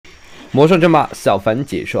魔兽争霸小凡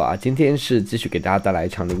解说啊，今天是继续给大家带来一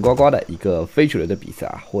场灵呱呱的一个非主流的比赛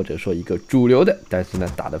啊，或者说一个主流的，但是呢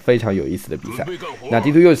打得非常有意思的比赛。那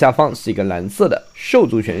地图右下方是一个蓝色的兽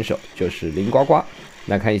族选手，就是灵呱呱。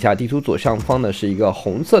那看一下地图左上方呢是一个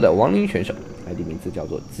红色的亡灵选手，ID名字叫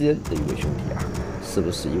做基恩的一位兄弟啊，是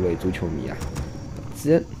不是一位足球迷啊？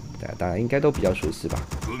基恩，大家应该都比较熟悉吧？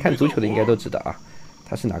看足球的应该都知道啊，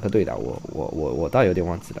他是哪个队的？我倒有点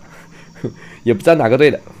忘记了。也不知道哪个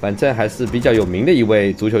队的，反正还是比较有名的一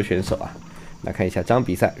位足球选手啊。来看一下这场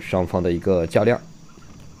比赛双方的一个较量。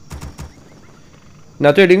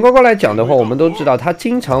那对灵呱呱来讲的话，我们都知道他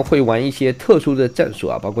经常会玩一些特殊的战术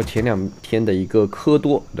啊，包括前2天的一个科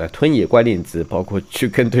多，对，吞野怪链子，包括去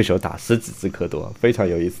跟对手打10几只科多，非常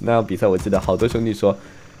有意思。那场比赛我记得好多兄弟说，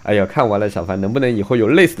哎呀，看完了小凡能不能以后有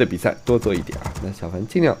类似的比赛多做一点啊？那小凡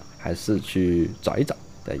尽量还是去找一找，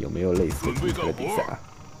对，有没有类似的比赛啊？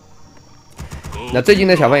那最近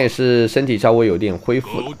的小凡也是身体稍微有点恢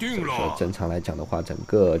复了，所以说正常来讲的话，整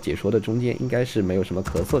个解说的中间应该是没有什么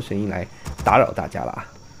咳嗽声音来打扰大家了啊。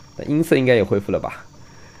那音色应该也恢复了吧？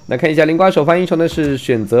那看一下灵呱首发英雄呢是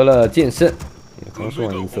选择了剑圣，刚说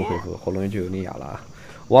完音色恢复，喉咙就有点哑了啊。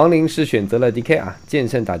亡灵是选择了 DK 啊，剑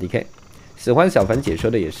圣打 DK。喜欢小凡解说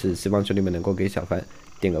的也是希望兄弟们能够给小凡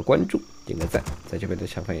点个关注，点个赞，在这边的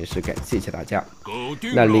小凡也是感谢一下大家。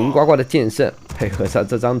那灵呱呱的剑圣配合上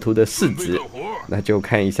这张图的市值，那就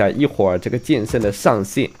看一下一会儿这个剑圣的上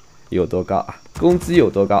限有多高啊，攻击有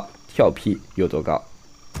多高，跳劈有多高。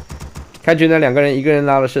开局呢2个人，一个人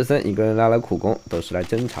拉了射僧，一个人拉了苦工，都是来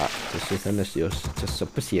侦查。这射僧呢就是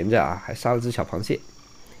不闲着啊，还杀了只小螃蟹。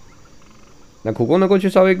那苦工呢过去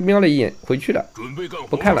稍微瞄了一眼，回去了，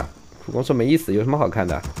不看了。苦工说没意思，有什么好看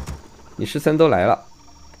的？你射僧都来了。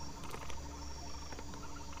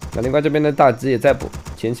那另外这边的大吉也在补，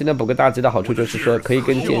前期呢补个大吉的好处就是说可以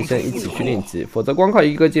跟剑圣一起去练级，否则光靠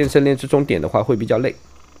一个剑圣练这种点的话会比较累。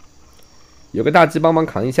有个大吉帮忙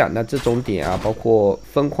扛一下，那这种点啊，包括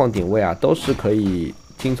分矿点位啊，都是可以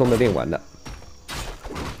轻松的练完的。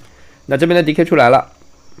那这边的 DK 出来了，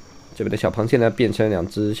这边的小螃蟹呢变成2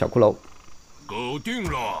只小骷髅，搞定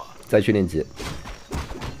了，再去练级。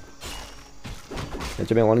那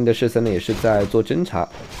这边亡灵的射僧呢也是在做侦查。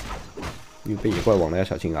因为被野怪网了，要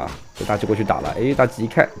小心啊！这大吉过去打了，哎，大吉一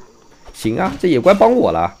看，行啊，这野怪帮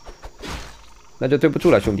我了，那就对不住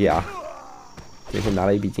了，兄弟啊！这次拿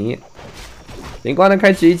了一笔经验。灵呱呢，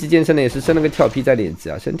开局1级剑圣呢也是升了个跳劈在练级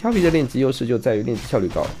啊，升跳劈的练级优势就在于练级效率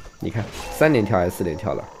高。你看3连跳还是4连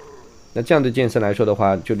跳了，那这样对剑圣来说的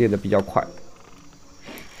话，就练得比较快。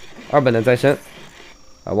2本呢再升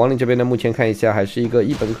啊，亡灵这边呢目前看一下还是一个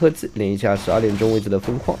1本科技，练一下12点钟位置的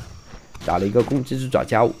分矿，打了一个攻击之爪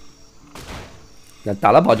加5。那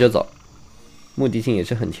打了宝就走，目的性也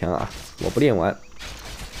是很强啊！我不练完。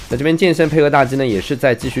那这边剑圣配合大吉呢，也是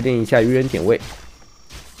在继续练一下愚人点位，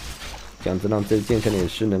这样子让这剑圣也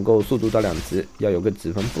是能够速度到2级，要有个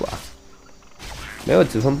几分步啊。没有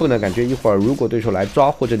几分步呢，感觉一会儿如果对手来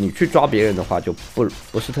抓，或者你去抓别人的话，就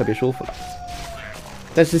不是特别舒服了。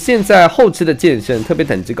但是现在后期的剑圣，特别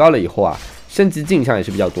等级高了以后啊，升级镜像也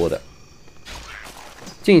是比较多的，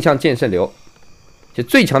镜像剑圣流。就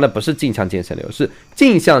最强的不是镜像剑圣流，是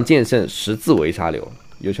镜像剑圣10字围杀流。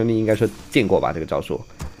有兄弟应该说见过吧这个招数？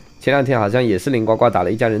前2天好像也是灵呱呱打了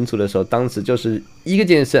一家人族的时候，当时就是一个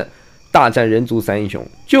剑圣大战人族3英雄，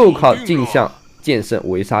就靠镜像剑圣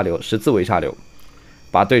围杀流10字围杀流，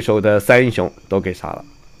把对手的3英雄都给杀了，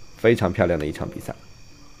非常漂亮的一场比赛。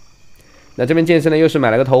那这边剑圣呢又是买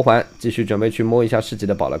了个头环，继续准备去摸一下市级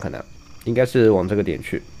的宝了，可能应该是往这个点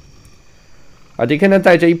去。而 DK 呢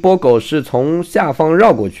带着一波狗是从下方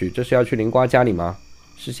绕过去，这是要去灵呱家里吗？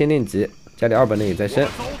是先练级，家里2本呢也在升。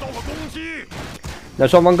那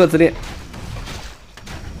双方各自练。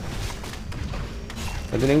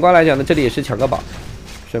那对灵呱来讲呢，这里也是抢个宝，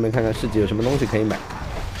顺便看看市级有什么东西可以买。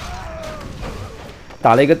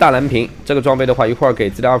打了一个大蓝屏，这个装备的话，一会儿给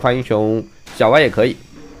自己的2发英雄小歪也可以。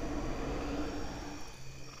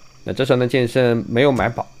那这时候呢，剑圣没有买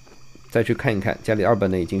宝，再去看一看，家里2本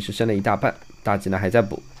呢已经是升了一大半。大吉呢还在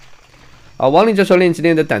补啊，亡灵这时候练级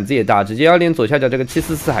练的胆子也大，直接要练左下角这个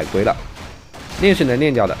744海龟了，练是能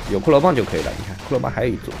练掉的，有骷髅棒就可以了。你看骷髅棒还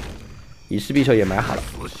有一组，以势匕首也买好了。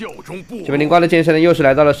这边灵呱的剑圣呢又是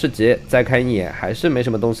来到了市级，再看一眼还是没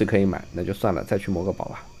什么东西可以买，那就算了，再去磨个宝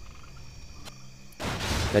吧。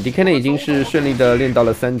那 DK 呢已经是顺利的练到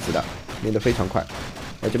了3级了，练得非常快。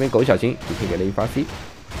那这边狗小心 ，DK 给了一发 C，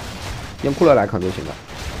 用骷髅来扛就行了。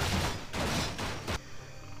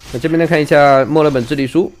那这边呢，看一下墨尔本智力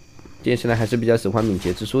书，剑圣呢还是比较喜欢敏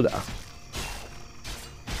捷之书的啊。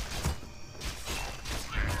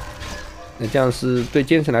那这样是对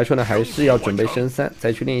剑圣来说呢，还是要准备升3，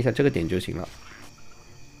再去练一下这个点就行了。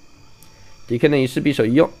DK 呢以势匕首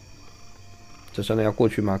一用，这时候呢要过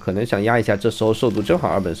去吗？可能想压一下，这时候兽族正好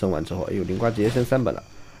2本升完之后，哎呦，灵瓜直接升3本了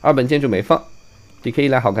，2本建筑没放 ，DK 一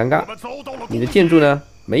来好尴尬，你的建筑呢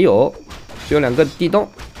没有，只有2个地洞。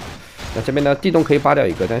那这边呢，地洞可以扒掉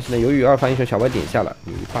一个，但是呢，由于2发英雄小歪点下了，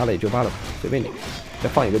你扒了也就扒了吧，随便你，再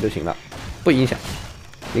放一个就行了，不影响。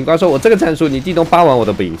灵瓜说：“我这个战术，你地洞扒完我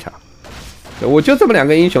都不影响，我就这么2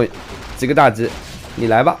个英雄，几个大鸡，你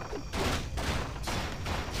来吧。”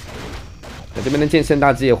那这边的剑圣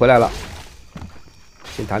大鸡也回来了，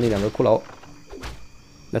先打你2个骷髅。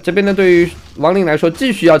那这边呢，对于亡灵来说，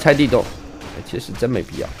继续要拆地洞，其实真没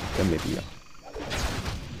必要，真没必要。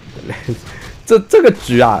这个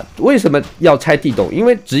局啊，为什么要拆地洞？因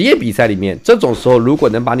为职业比赛里面，这种时候如果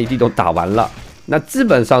能把你地洞打完了，那基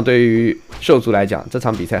本上对于兽族来讲，这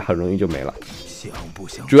场比赛很容易就没了。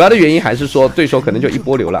主要的原因还是说对手可能就一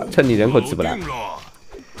波流了，趁你人口起不来。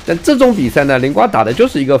但这种比赛呢，灵瓜打的就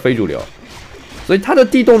是一个非主流，所以他的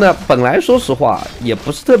地洞呢，本来说实话也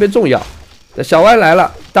不是特别重要。小歪来了，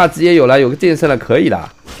大吉也有了，有个剑圣了，可以的。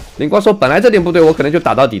灵瓜说，本来这点部队我可能就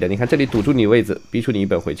打到底的，你看这里堵住你位置，逼出你1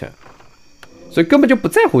本回城。所以根本就不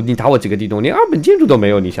在乎你打我几个地洞，连2本建筑都没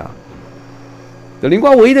有。你想，灵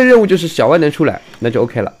瓜唯一的任务就是小歪能出来，那就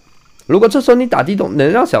OK 了。如果这时候你打地洞能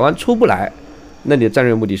让小歪出不来，那你的战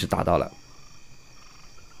略目的是达到了。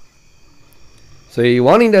所以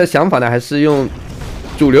亡灵的想法呢，还是用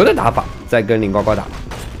主流的打法再跟灵呱呱打。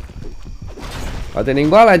对灵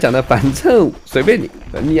瓜来讲呢，反正随便你，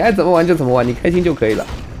你爱怎么玩就怎么玩，你开心就可以了。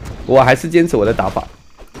我还是坚持我的打法，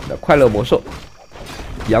快乐魔兽，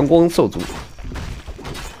阳光兽族。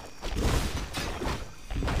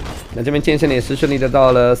那这边剑圣也是顺利的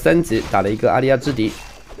到了3级，打了一个阿利亚之敌，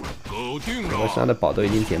我身上的宝都已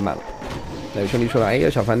经减满了。那有兄弟说了，哎呀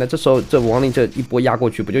小凡，那这时候这亡灵这一波压过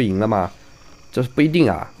去不就赢了吗？这不一定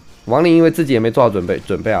啊，亡灵因为自己也没做好准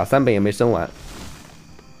备啊，3本也没升完。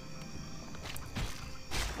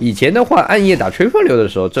以前的话，暗夜打吹风流的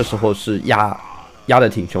时候，这时候是压的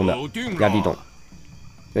挺凶的，压地洞，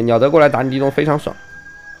鸟德过来打你地洞非常爽。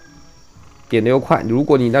点的又快，如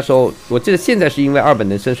果你那时候，我记得现在是因为2本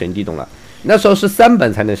能升水泥地洞了，那时候是3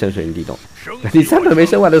本才能升水泥地洞。你3本没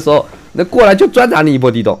升完的时候，那过来就专打你1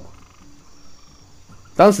波地洞。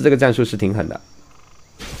当时这个战术是挺狠的。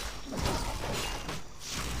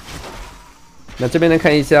那这边呢，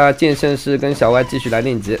看一下剑圣是跟小歪继续来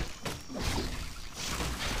练级。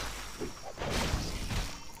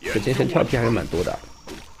这剑圣跳劈还是蛮多的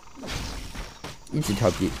，1级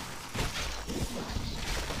跳劈。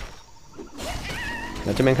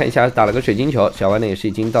那这边看一下，打了个水晶球，小歪呢也是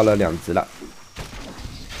已经到了2级了。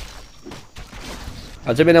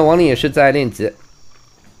这边的亡灵也是在练级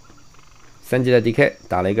，3级的 DK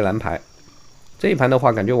打了一个蓝牌。这一盘的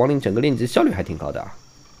话，感觉亡灵整个练级效率还挺高的啊，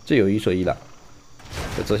这有一说一了。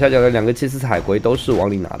这左下角的2个744海龟都是亡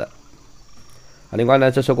灵拿的。另外呢，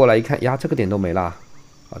这时候过来一看，呀，这个点都没了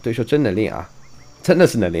对手真能练啊，真的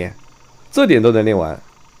是能练，这点都能练完。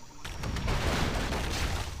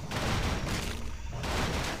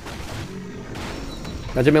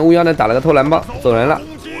那这边巫妖呢打了个偷蓝包，走人了，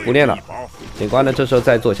不练了。灵瓜呢这时候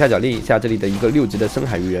在左下角练一下这里的一个6级的深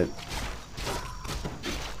海鱼人，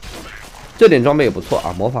这点装备也不错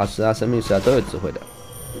啊，魔法石啊、生命石啊都有机会的。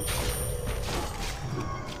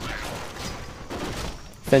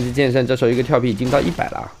3级剑圣这时候一个跳劈已经到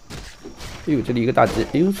100了，哎呦，这里一个大鸡，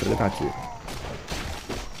哎呦，死了个大鸡。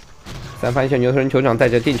3发小牛头人酋长带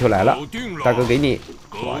着电球来了，大哥给你，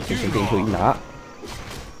哇，剑圣电球一拿。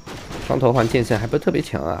双头环剑圣还不是特别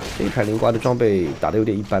强啊，这一盘灵瓜的装备打得有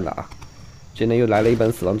点一般了啊。现在又来了一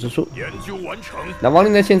本死亡之书。那亡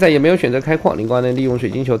灵呢现在也没有选择开矿，灵瓜呢利用水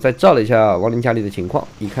晶球再照了一下亡灵家里的情况，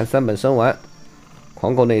一看3本升完，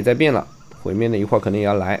狂狗呢也在变了，毁灭呢一会儿可能也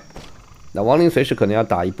要来。那亡灵随时可能要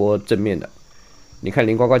打一波正面的。你看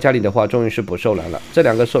灵呱呱家里的话，终于是补兽蓝了，这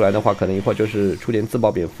2个兽蓝的话，可能一会儿就是出点自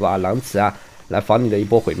爆蝙蝠啊、狼骑啊，来防你的一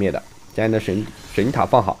波毁灭的。家里的水泥塔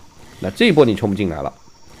放好，那这一波你冲不进来了。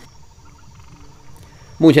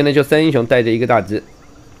目前呢，就3英雄带着一个大鸡，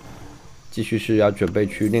继续是要准备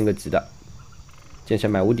去练个级的。剑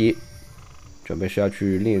圣买无敌，准备是要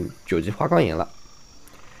去练9级花岗岩了。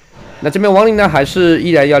那这边亡灵呢，还是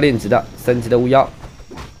依然要练级的，3级的巫妖，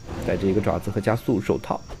带着一个爪子和加速手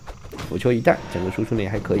套，俯球一弹，整个输出呢也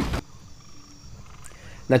还可以。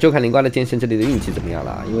那就看灵瓜的剑圣这里的运气怎么样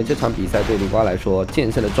了，因为这场比赛对灵瓜来说，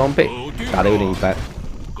剑圣的装备打得有点一般。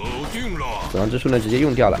死亡之书呢直接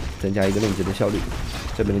用掉了，增加一个练级的效率。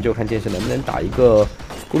这边呢就看剑圣能不能打一个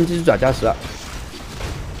攻击之爪加10啊，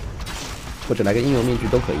或者来个应用面具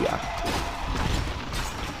都可以啊。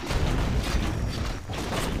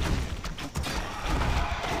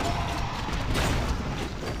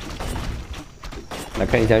来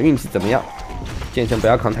看一下运气怎么样。剑圣不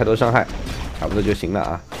要扛太多伤害，差不多就行了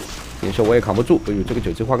啊。眼兽我也扛不住，哎呦，这个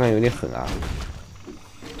9级花岗有点狠啊！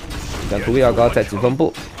想涂个药膏再几分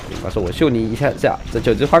布，他说我秀你一下，这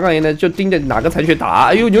9级花岗岩呢就盯着哪个残血打。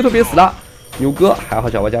哎呦，牛头别死了，牛哥还好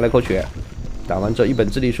小歪加了口血。打完之后1本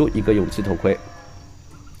智力书，1个勇气头盔，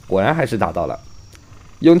果然还是打到了。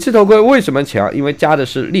勇气头盔为什么强？因为加的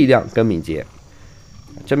是力量跟敏捷。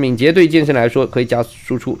这敏捷对剑圣来说可以加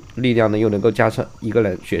输出，力量呢又能够加上1个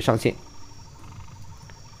冷血上限。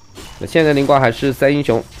那现在灵光还是3英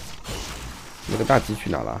雄。那个大吉去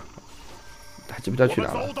哪了？大吉不知道去哪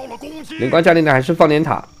了。灵光家里呢还是放点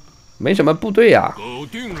塔，没什么部队啊。搞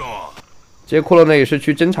定了。这些骷髅呢也是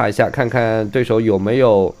去侦查一下，看看对手有没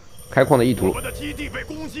有开矿的意图。我们的基地被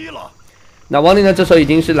攻击了。那亡灵呢这时候已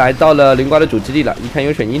经是来到了灵光的主基地了，一看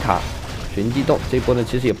有水泥塔、水泥地洞，这一波呢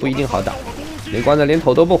其实也不一定好打。灵光呢连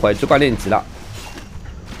头都不回，只管练级了。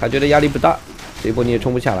他觉得压力不大，这一波你也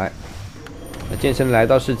冲不下来。那剑圣来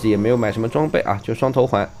到市集也没有买什么装备啊，就双头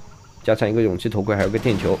环。加上1个勇气头盔，还有个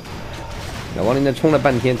电球。那亡灵呢冲了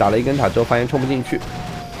半天，打了1根塔之后，发现冲不进去。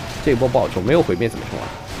这一波不好冲，没有毁灭怎么冲啊？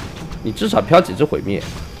你至少飘几只毁灭。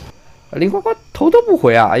灵呱呱头都不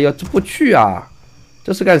回啊！哎呀，这不去啊！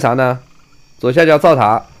这是干啥呢？左下角造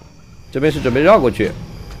塔，这边是准备绕过去，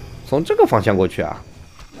从这个方向过去啊。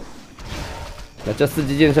那这4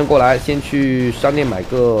级剑圣过来，先去商店买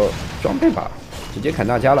个装备吧，直接砍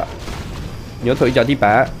大家了。牛头一脚地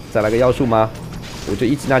板，再来个妖术吗？我这1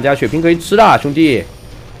级那迦血瓶可以吃了，兄弟。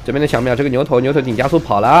这边的小秒这个牛头顶加速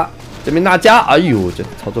跑了。这边那迦，哎呦，这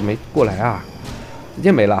操作没过来啊，直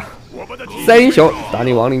接没了。3英雄打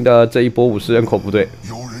你亡灵的这一波50人口部队，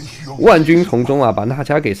万军从中啊，把那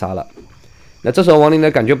迦给杀了。那这时候亡灵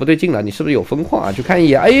呢感觉不对劲了，你是不是有分矿啊？去看一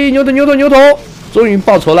眼，哎，牛头，终于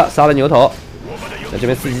报仇了，杀了牛头。那这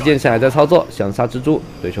边4级剑圣还在操作，想杀蜘蛛，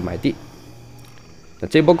对手埋地。那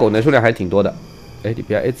这波狗呢数量还挺多的，哎，你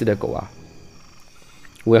不要 A 自己的狗啊。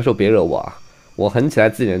乌鸦兽别惹我啊！我狠起来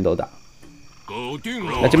自己人都打。搞定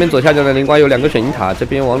了。那这边左下角的灵光有2个水泥塔，这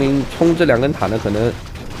边亡灵冲这2根塔呢，可能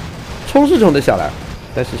冲是冲得下来，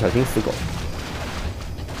但是小心死狗。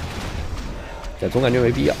但总感觉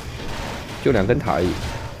没必要，就2根塔而已，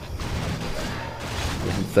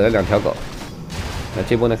死了2条狗。那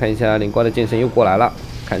这波呢，看一下灵光的剑圣又过来了，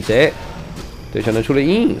看谁？对手呢出了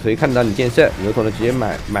阴影，所以看到你剑圣，牛头呢直接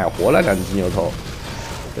买活了2只牛头。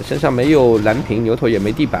身上没有蓝屏，牛头也没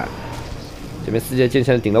地板。这边4级剑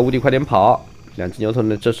圣顶了无敌，快点跑！2只牛头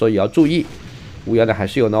呢，这时候也要注意。乌鸦呢还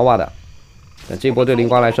是有挠瓦的，那这波对灵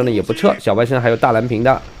光来说呢也不撤。小白身上还有大蓝屏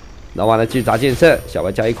的，挠瓦呢继续砸剑圣，小白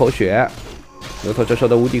加1口血。牛头这时候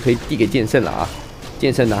的无敌可以递给剑圣了啊，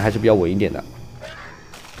剑圣呢还是比较稳一点的。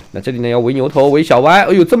那这里呢要围牛头，围小歪，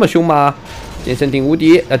哎呦这么凶吗？剑圣顶无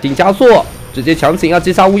敌，顶加速，直接强行要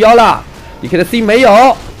击杀巫妖了。DK 的 C 没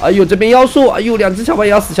有，哎呦这边妖术，哎呦2只小白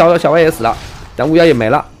也要死，小白也死了，但巫妖也没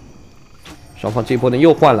了。双方这一波呢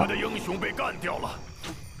又换了，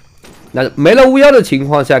那没了巫妖的情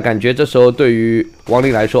况下，感觉这时候对于亡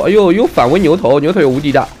灵来说，哎呦又反围牛头有无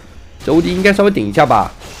敌的，这无敌应该稍微顶一下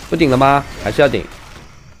吧？不顶了吗？还是要顶？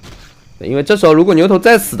因为这时候如果牛头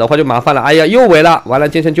再死的话就麻烦了，哎呀又围了，完了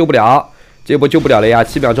剑圣救不了，这一波救不了了呀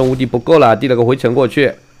，7秒钟无敌不够了，递了个回城过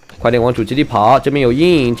去。快点往主基地跑，这边有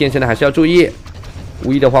阴影，剑圣呢还是要注意。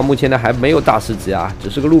无疑的话，目前呢还没有大师级啊，只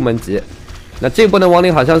是个入门级。那这波的亡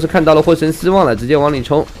灵好像是看到了获胜希望了，直接往里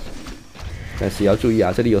冲。但是也要注意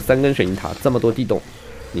啊，这里有3根水泥塔，这么多地洞，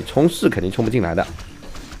你冲势肯定冲不进来的。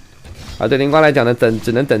而对灵光来讲呢，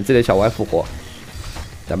只能等自己的小歪复活。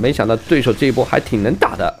但没想到对手这一波还挺能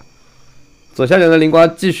打的。左下角的灵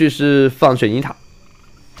光继续是放水泥塔，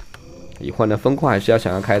一会儿呢分矿还是要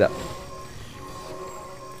想要开的。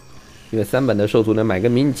因为3本的兽族呢，买个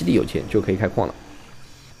迷你基地有钱就可以开矿了。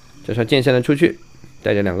这时候剑圣呢出去，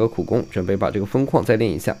带着2个苦工，准备把这个分矿再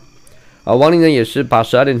练一下。而亡灵呢也是把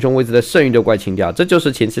12点钟位置的剩余的怪清掉，这就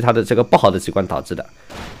是前期他的这个不好的习惯导致的。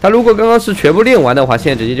他如果刚刚是全部练完的话，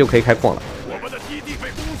现在直接就可以开矿了。我们的基地被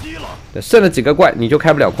攻击了。剩了几个怪，你就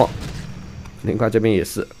开不了矿。灵怪这边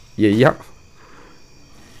也一样。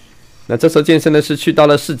那这时候剑圣呢是去到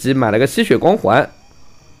了市集买了个吸血光环。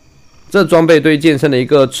这装备对剑圣的一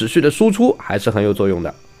个持续的输出还是很有作用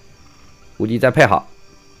的。无敌再配好，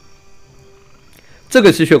这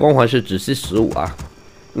个吸血光环是只吸15啊，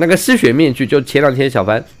那个吸血面具就前2天小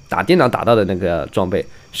凡打电脑打到的那个装备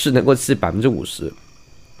是能够吸50%，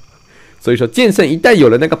所以说剑圣一旦有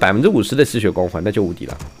了那个50%的吸血光环，那就无敌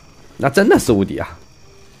了，那真的是无敌啊！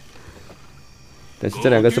但是这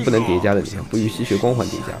2个是不能叠加的，你看不与吸血光环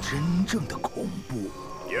叠加。真正的恐怖。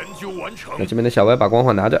研究完成。那这边的小歪把光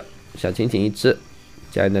环拿着，小蜻蜓1只，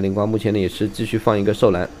家人的灵光目前呢也是继续放一个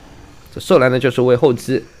兽蓝，这兽栏呢就是为后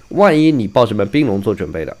期万一你抱什么冰龙做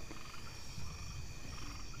准备的。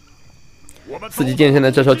4级剑圣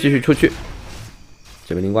呢这时候继续出去，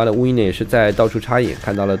这边灵瓜的乌鹰呢也是在到处插眼，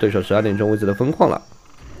看到了对手12点钟位置的分矿了。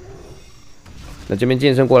那这边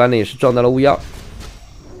剑圣过来呢也是撞到了巫妖，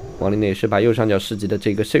亡灵呢也是把右上角10级的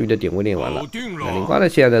这个剩余的点位练完了。那灵瓜的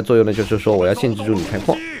现在的作用呢就是说我要限制住你开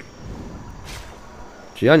矿，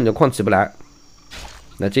只要你的矿起不来，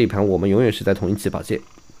那这一盘我们永远是在同一起跑线。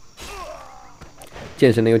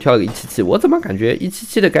剑圣呢又跳了个177，我怎么感觉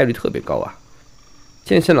177的概率特别高啊？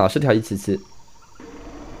剑圣老是跳177。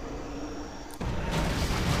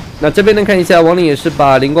那这边呢看一下，亡灵也是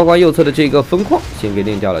把灵光光右侧的这个分矿先给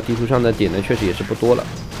练掉了。地图上的点呢确实也是不多了。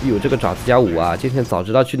有这个爪子加5啊，剑圣早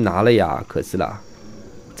知道去拿了呀，可惜了，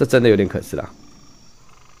这真的有点可惜了。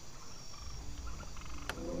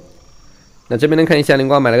那这边呢看一下，灵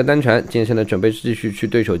光买了个单船，剑圣呢准备继续去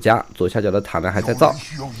对手家，左下角的塔呢还在造，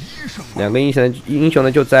两个英雄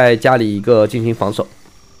呢就在家里一个进行防守。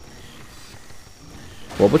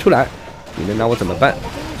我不出来，你能拿我怎么办？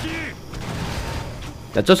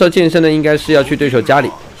那这时候剑圣呢应该是要去对手家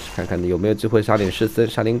里，看看有没有机会杀点尸僧，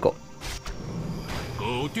杀点狗。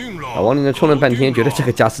啊，亡灵呢冲了半天，觉得这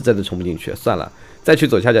个家是真的冲不进去，算了，再去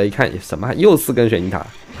左下角一看，什么又4根水泥塔，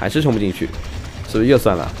还是冲不进去，是不是又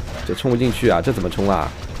算了？这冲不进去啊，这怎么冲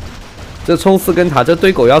啊？这冲4根塔，这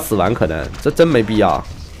堆狗要死完可能，这真没必要，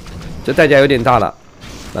这代价有点大了。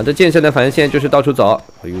那这剑圣呢，反正现在就是到处走，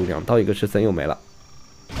哎呦，2刀一个尸僧又没了。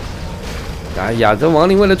哎呀，这亡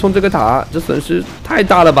灵为了冲这个塔，这损失太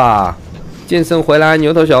大了吧！剑圣回来，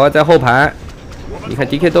牛头小怪在后排，你看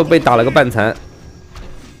DK 都被打了个半残，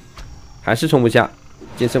还是冲不下。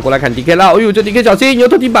剑圣过来看 DK 了，哎呦，这 DK 小心，牛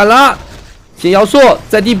头地板了，先摇树，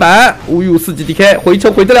在地板，哎呦，4级 DK 回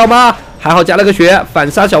城回得了吗？还好加了个血，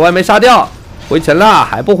反杀小怪没杀掉，回城了，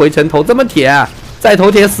还不回城，头这么铁，再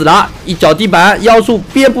头铁死了，一脚地板，妖术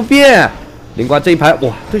变不变？灵瓜这一排，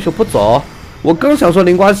哇，对手不走。我刚想说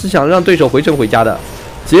灵瓜是想让对手回城回家的，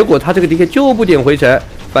结果他这个 DK 就不点回城，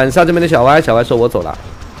反杀这边的小歪，小歪说我走了。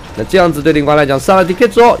那这样子对灵瓜来讲，杀了 DK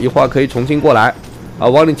之后，一会儿可以重新过来。啊，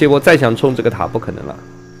亡灵结果再想冲这个塔不可能了，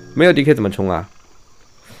没有 DK 怎么冲啊？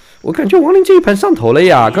我感觉亡灵这一盘上头了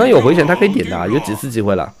呀，刚刚有回城他可以点的，有几次机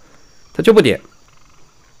会了，他就不点。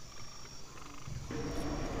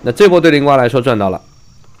那这波对灵瓜来说赚到了，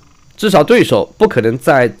至少对手不可能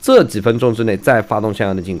在这几分钟之内再发动像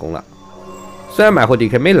样的进攻了。虽然买回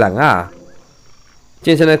DK 没蓝啊，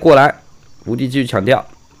剑圣呢过来，无敌继续抢掉。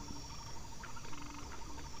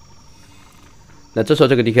那这时候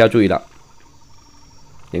这个 DK 要注意了，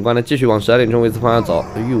灵光呢继续往12点钟位置方向走。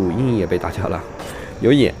哎呦，阴影也被打掉了，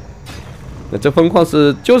有眼。那这分矿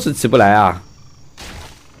是就是起不来啊，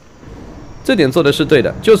这点做的是对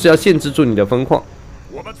的，就是要限制住你的分矿。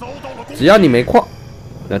只要你没矿，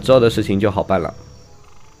那之后的事情就好办了。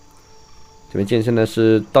这边剑圣呢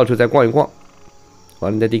是到处在逛一逛。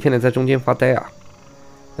亡灵的 DK 呢在中间发呆啊，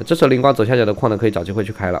那这时候灵光左下角的矿呢可以找机会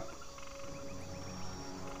去开了。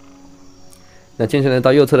那剑圣呢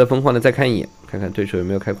到右侧的分矿呢再看一眼，看看对手有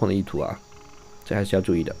没有开矿的意图啊，这还是要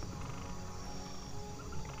注意的。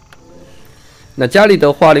那家里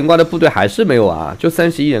的话，灵光的部队还是没有啊，就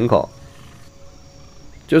31人口，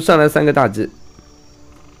就上来3个大鸡。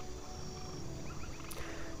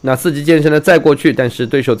那4级剑圣呢再过去，但是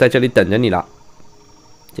对手在这里等着你了。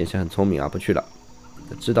剑圣很聪明啊，不去了。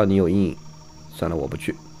知道你有阴影，算了，我不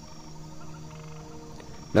去。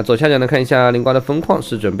那左下角呢，看一下灵瓜的分矿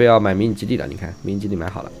是准备要买迷你基地了。你看，迷你基地买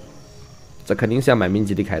好了，这肯定是要买迷你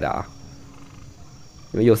基地开的啊。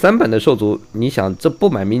因为有3本的兽族，你想这不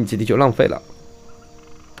买迷你基地就浪费了。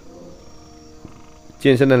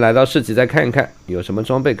剑圣呢来到市集再看一看有什么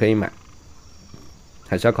装备可以买，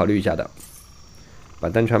还是要考虑一下的。把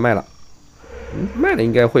单船卖了，卖了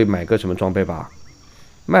应该会买个什么装备吧？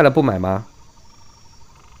卖了不买吗？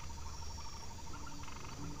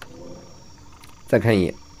再看一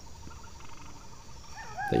眼，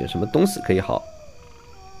这有什么东西可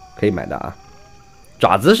以买的啊？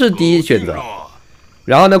爪子是第一选择，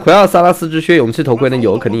然后呢，奎奥萨拉斯之靴、勇气头盔呢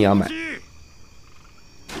有肯定也要买。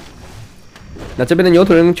那这边的牛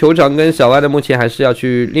头人酋长跟小歪的目前还是要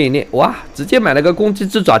去练一练。哇，直接买了个攻击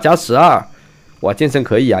之爪加12，哇，剑圣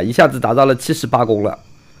可以啊，一下子达到了78攻了，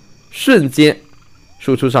瞬间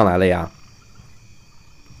输出上来了呀。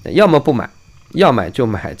要么不买。要买就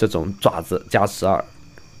买这种爪子加12，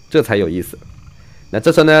这才有意思。那这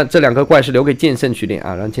时候呢，这2个怪是留给剑圣去练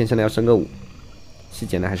啊，让剑圣呢要升个5，细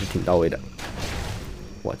节呢还是挺到位的。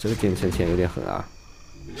哇，这个剑圣现在有点狠啊，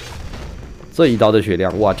这一刀的血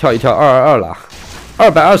量，哇，跳一跳222了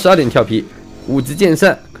，222点跳劈，5级剑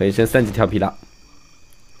圣可以升3级跳劈了。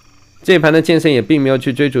这一盘的剑圣也并没有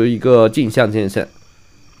去追逐一个镜像剑圣，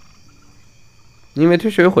因为推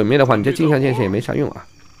水毁灭的话，你这镜像剑圣也没啥用啊。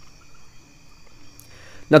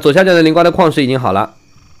那左下角的灵瓜的矿石已经好了，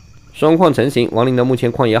双矿成型，亡灵的目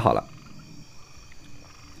前矿也好了。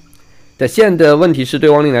但现在的问题是对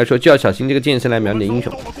亡灵来说，就要小心这个剑圣来秒你的英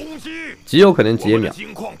雄，极有可能直接秒。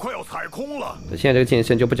那现在这个剑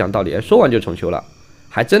圣就不讲道理，说完就重修了，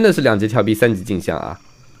还真的是2级跳劈3级镜像啊！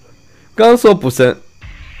刚说不升，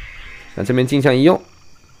那这边镜像一用，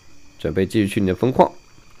准备继续去你的分矿。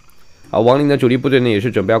啊，亡灵的主力部队呢也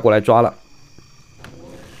是准备要过来抓了。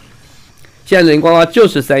现在的灵呱呱就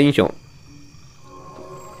是3英雄，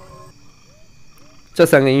这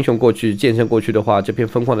3个英雄过去，剑圣过去的话，这片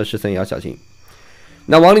分矿的石森也要小心。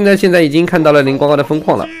那亡灵呢，现在已经看到了灵呱呱的分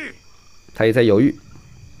矿了，他也在犹豫，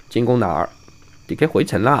进攻哪儿 ？DK 回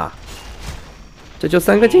城啦，这就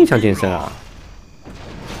3个镜像剑圣啊，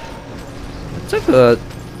这个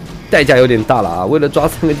代价有点大了啊！为了抓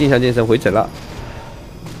3个镜像剑圣回城了。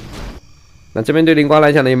那这边对灵瓜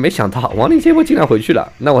来讲呢，也没想到亡灵这波竟然回去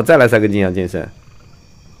了，那我再来3个镜像剑圣。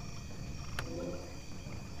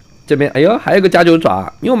这边哎呦，还有个加9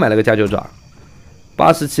爪，又买了个加9爪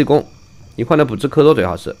，87攻，一块的补质蝌蚪最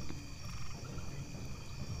好是。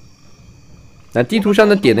那地图上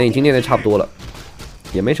的点呢，已经练得差不多了，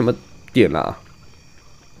也没什么点了啊。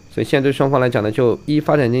所以现在对双方来讲呢，就1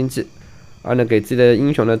发展经济，2呢给自己的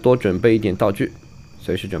英雄呢多准备一点道具，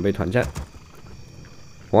随时准备团战。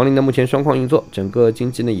亡灵呢目前双矿运作，整个经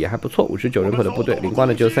济呢也还不错，59人口的部队，灵瓜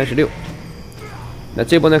呢只有36。那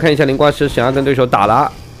这波呢看一下灵瓜是想要跟对手打了，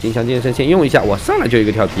镜像剑圣先用一下，我上来就一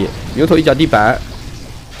个跳劈，牛头一脚地板。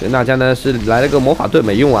这大家呢是来了个魔法盾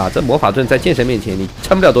没用啊，这魔法盾在剑神面前你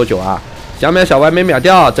撑不了多久啊。想秒小歪没秒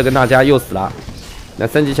掉，这个大家又死了。那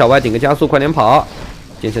3级小歪顶个加速，快点跑。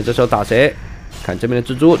剑圣这时候打谁？看这边的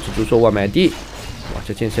蜘蛛，蜘蛛说我买地，哇，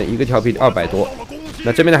这剑圣一个跳劈200多。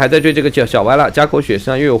那这边呢还在追这个小歪了，加口血身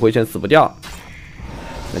上又有回城死不掉。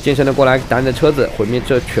那剑圣呢过来打你的车子，毁灭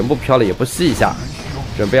这全部飘了也不吸一下，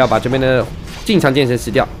准备要把这边的镜像剑圣吸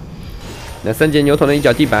掉。那3级牛头的一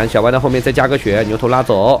脚地板，小歪的后面再加个血，牛头拉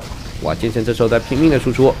走。哇，剑圣这时候在拼命的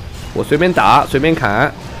输出，我随便打随便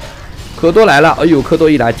砍。蝌蚪来了，哎呦，蝌蚪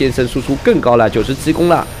一来，剑圣输出更高了，97攻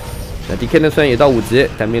了。那 DK 呢虽然也到5级，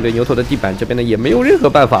但面对牛头的地板这边呢也没有任何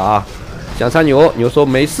办法啊。想杀牛，牛说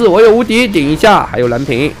没事，我有无敌，顶一下，还有蓝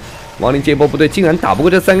屏。亡灵这波部队竟然打不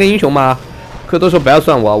过这3个英雄吗？蝌蚪说不要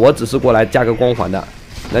算我，我只是过来加个光环的。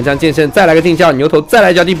那这样剑圣再来个镜像，牛头再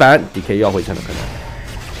来一脚地板 ，DK 又要回城了，可能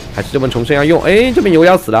还是这波重生要用。哎，这边牛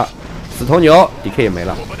要死了，死头牛 ，DK 也没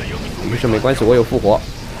了。你说没关系，我有复活。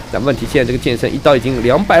但问题现在这个剑圣一刀已经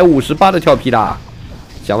258的跳劈啦，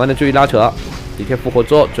小歪呢注意拉扯 ，DK 复活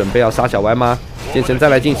之后准备要杀小歪吗？剑圣再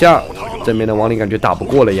来镜像，正面的亡灵感觉打不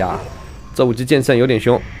过了呀。这5级剑圣有点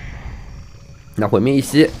凶，那毁灭一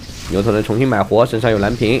吸，牛头呢重新买活，身上有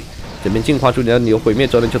蓝屏，这边净化出你的牛毁灭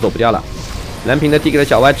之后呢就走不掉了。蓝屏呢递给了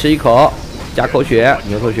小歪吃一口，加口血，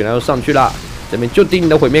牛头血量又上去了，这边就顶你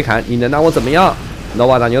的毁灭砍，你能拿我怎么样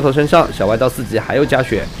？Nova 打牛头身上，小歪到4级还有加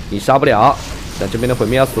血，你杀不了。但这边的毁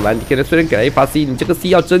灭要死完，你给他虽然给了一发 C， 你这个 C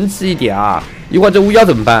要争气一点啊！一会儿这巫妖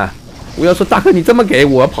怎么办？巫妖说：“大哥，你这么给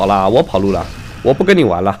我跑了，我跑路了，我不跟你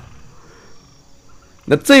玩了。”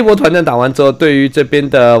那这一波团战打完之后，对于这边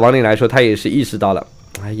的亡灵来说，他也是意识到了，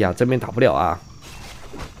哎呀，这边打不了啊！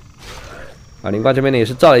啊，灵瓜这边呢也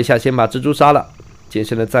是照了一下，先把蜘蛛杀了。剑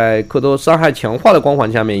圣呢在蝌蚪伤害强化的光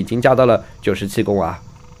环下面，已经加到了97攻啊，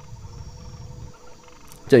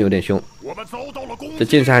这有点凶。这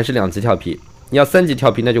剑圣还是2级跳劈，你要3级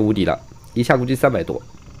跳劈那就无敌了，一下估计300多。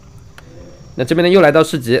那这边呢又来到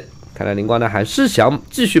4级，看来灵瓜呢还是想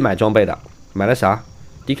继续买装备的，买了啥？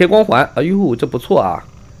 DK 光环，哎呦，这不错啊！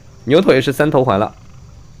牛头也是3头环了。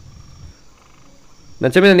那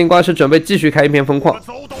这边的灵瓜是准备继续开一片分矿。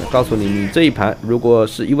我告诉你，你这一盘如果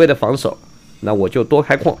是一味的防守，那我就多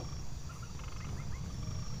开矿。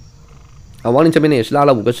啊，亡灵这边呢也是拉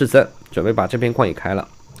了5个士森，准备把这片矿也开了。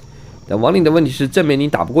但亡灵的问题是，正面你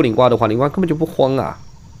打不过灵瓜的话，灵瓜根本就不慌啊。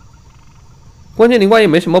关键灵瓜也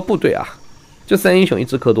没什么部队啊，就3英雄1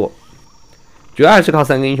只蝌蚪，主要还是靠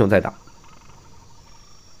3个英雄在打。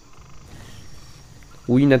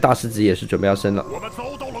 无印的大师级也是准备要升了，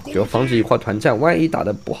就要防止一块团战，万一打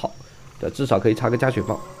得不好，对，至少可以插个加血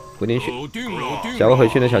棒，回点血。小歪回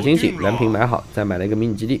去的小星星，蓝屏买好，再买了一个迷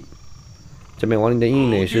你基地。这边亡灵的阴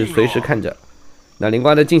影呢也是随时看着。那灵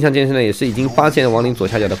瓜的镜像剑圣呢也是已经发现了亡灵左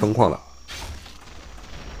下角的分矿了。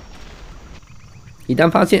一旦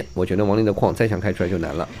发现，我觉得亡灵的矿再想开出来就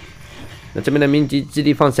难了。那这边的迷你基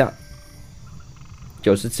地放下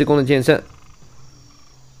，97攻的剑圣，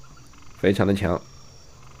非常的强。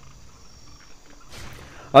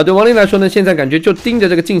啊，对亡灵来说呢，现在感觉就盯着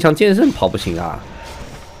这个镜像剑圣跑不行啊。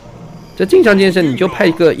这镜像剑圣你就派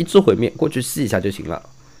一只毁灭过去吸一下就行了。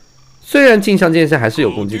虽然镜像剑圣还是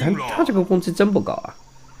有攻击，但他这个攻击真不高啊。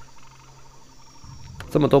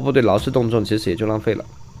这么多部队劳师动众，其实也就浪费了。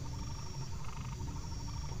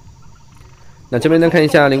那这边呢，看一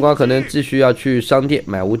下灵光可能继续要去商店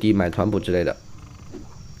买无敌、买团补之类的。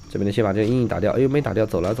这边呢，先把这个阴影打掉。哎呦，没打掉，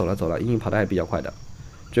走了。阴影跑得还比较快的，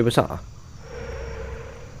追不上啊。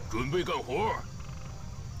准备干活。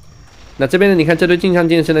那这边呢，你看这对镜像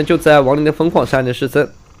剑圣呢，就在亡灵的疯狂杀人的施森。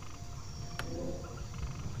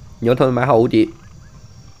牛头买好无敌。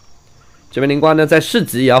这边灵光呢，在市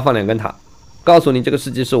集也要放2根塔，告诉你这个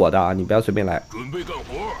市集是我的啊，你不要随便来。准备干活。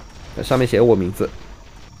那上面写我名字，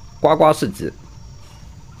呱呱市集。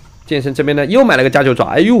剑圣这边呢，又买了个加9爪，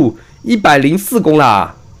哎呦，104攻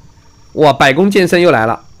啦！哇，百攻剑圣又来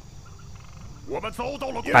了。我们遭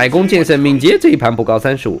到了百攻剑圣敏捷这一盘不高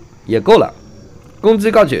35也够了，攻击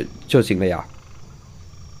高9就行了呀。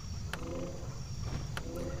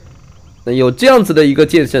那有这样子的一个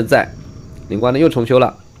剑圣在，灵光呢又重修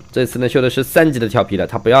了，这次呢修的是3级的跳皮了，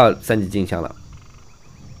他不要3级镜像了。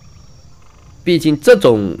毕竟这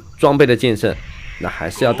种装备的剑圣，那还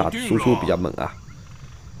是要打输出比较猛啊。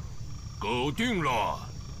搞定了。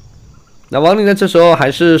那亡灵呢这时候还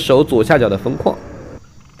是守左下角的分矿，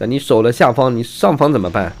但你守了下方，你上方怎么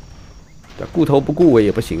办？顾头不顾尾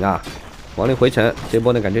也不行啊。亡灵回城，这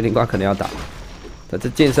波呢感觉灵光可能要打，但这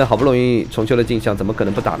剑圣好不容易重修了镜像，怎么可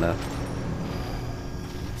能不打呢？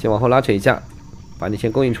先往后拉扯一下，把你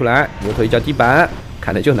先勾引出来，牛头一脚地板，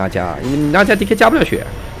砍的就娜迦，你娜迦 DK 加不了血，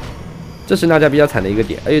这是娜迦比较惨的一个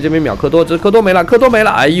点。哎呦，这边秒科多，这科多没了，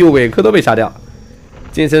哎呦喂，科多被杀掉，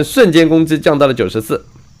剑圣瞬间攻击降到了94。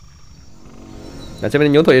那这边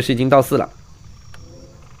的牛头也是已经到4了。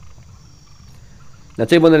那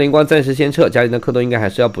这波的灵光暂时先撤，家里的科多应该还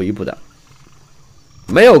是要补一补的。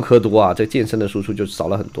没有科多啊，这剑圣的输出就少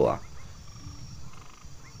了很多啊。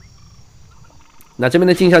那这边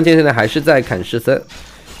的镜像剑圣呢，还是在砍施森。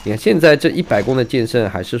你看现在这100攻的剑圣，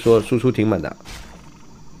还是说输出挺猛的。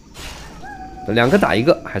2个打1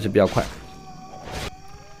个还是比较快。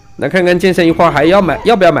那看看剑圣一会儿还要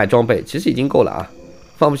不要买装备？其实已经够了啊，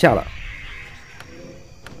放不下了。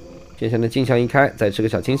剑圣的镜像一开，再吃个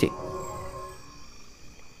小清醒。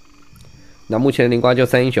那目前的灵光就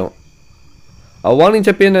3英雄。亡灵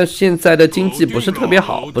这边呢，现在的经济不是特别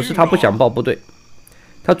好，不是他不想报部队，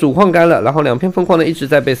他主矿干了，然后2片分矿呢一直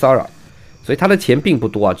在被骚扰，所以他的钱并不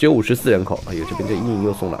多啊，只有54人口。哎呦，这边这阴影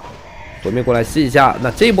又送了，左面过来吸一下。那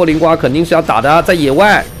这一波灵光肯定是要打的，在野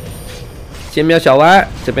外先秒小歪，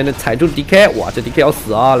这边的踩住 DK， 哇，这 DK 要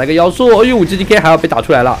死啊！来个妖术，哎呦，这 DK 还要被打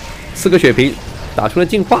出来了，4个血瓶，打出了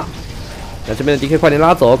净化。那这边的 DK 快点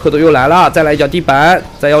拉走，蝌蚪又来了，再来一脚地板，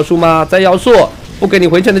再妖术吗？再妖术，不给你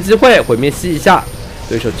回城的机会，毁灭吸一下。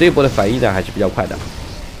对手这一波的反应呢还是比较快的，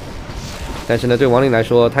但是呢，对亡灵来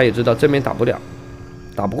说，他也知道正面打不了，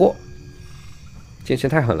打不过，剑圣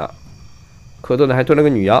太狠了，蝌蚪呢还吞了个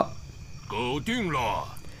女妖，搞定了。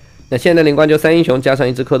那现在的灵光就3英雄加上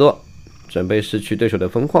1只蝌蚪，准备失去对手的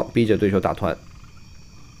分矿，逼着对手打团。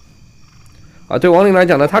对亡灵来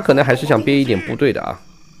讲呢，他可能还是想憋一点部队的啊。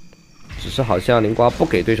只是好像灵光不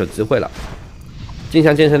给对手机会了。镜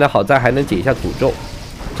像剑圣的好在还能解一下诅咒，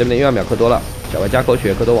这边又要秒蝌蚪了，小歪加口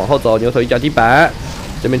血，蝌蚪往后走，牛头一脚地板，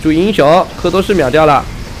这边注意英雄，蝌蚪是秒掉了，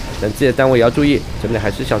但自己的单位也要注意，这边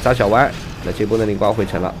还是想杀小歪，那这波的灵光回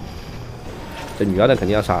城了，这女妖的肯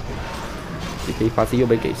定要杀，也可以发 C 又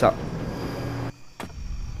被给上。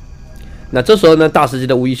那这时候呢，大师级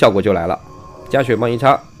的无疑效果就来了，加血棒一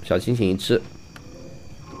插，小清醒一吃。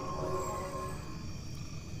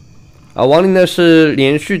亡灵呢是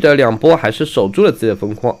连续的2波还是守住了自己的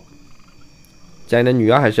分矿，家里的女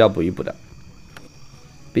妖还是要补一补的，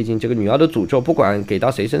毕竟这个女妖的诅咒不管给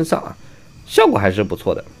到谁身上啊，效果还是不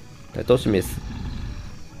错的，都是 miss。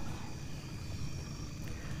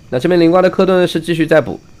那这边灵光的蝌蚪呢是继续在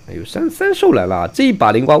补，哎呦三兽来了，这一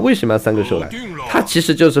把灵光为什么要3个兽来？它其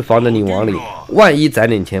实就是防着你亡灵，万一攒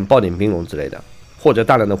点钱爆点冰龙之类的，或者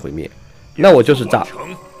大量的毁灭，那我就是炸。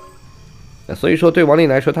所以说对亡灵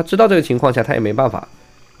来说，他知道这个情况下他也没办法。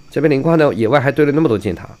这边灵光呢，野外还堆了那么多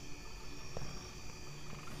箭塔。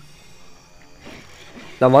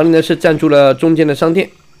那亡灵呢是站住了中间的商店，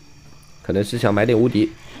可能是想买点无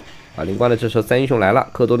敌。灵光呢这时候3英雄来了，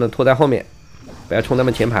蝌蚪呢拖在后面，不要冲他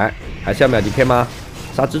们前排，还是要秒 DK 吗？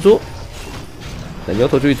杀蜘蛛。那牛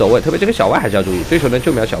头注意走位，特别这个小歪还是要注意，对手呢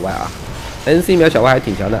就秒小歪啊 ，NC 秒小歪还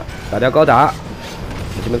挺强的，打掉高达。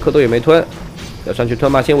这边蝌蚪也没吞。要上去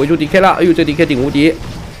吞吗？先围住 DK 了，哎呦，这 DK 顶无敌。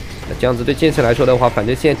那这样子对剑圣来说的话，反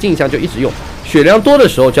正现在镜像就一直用，血量多的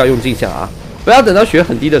时候就要用镜像啊，不要等到血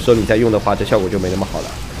很低的时候你再用的话，这效果就没那么好了。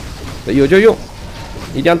有就用，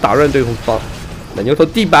一定要打乱对方。那牛头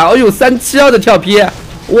地板，哎呦372的跳劈，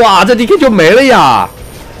哇，这 DK 就没了呀！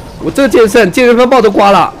我这剑圣剑人风暴都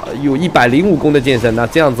刮了，有105攻的剑圣，那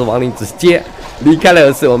这样子亡灵直接离开了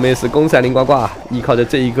游戏，我们也是攻闪灵呱呱，依靠着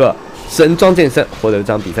这一个神装剑圣获得了这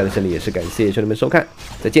场比赛的胜利，也是感谢兄弟们收看，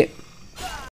再见。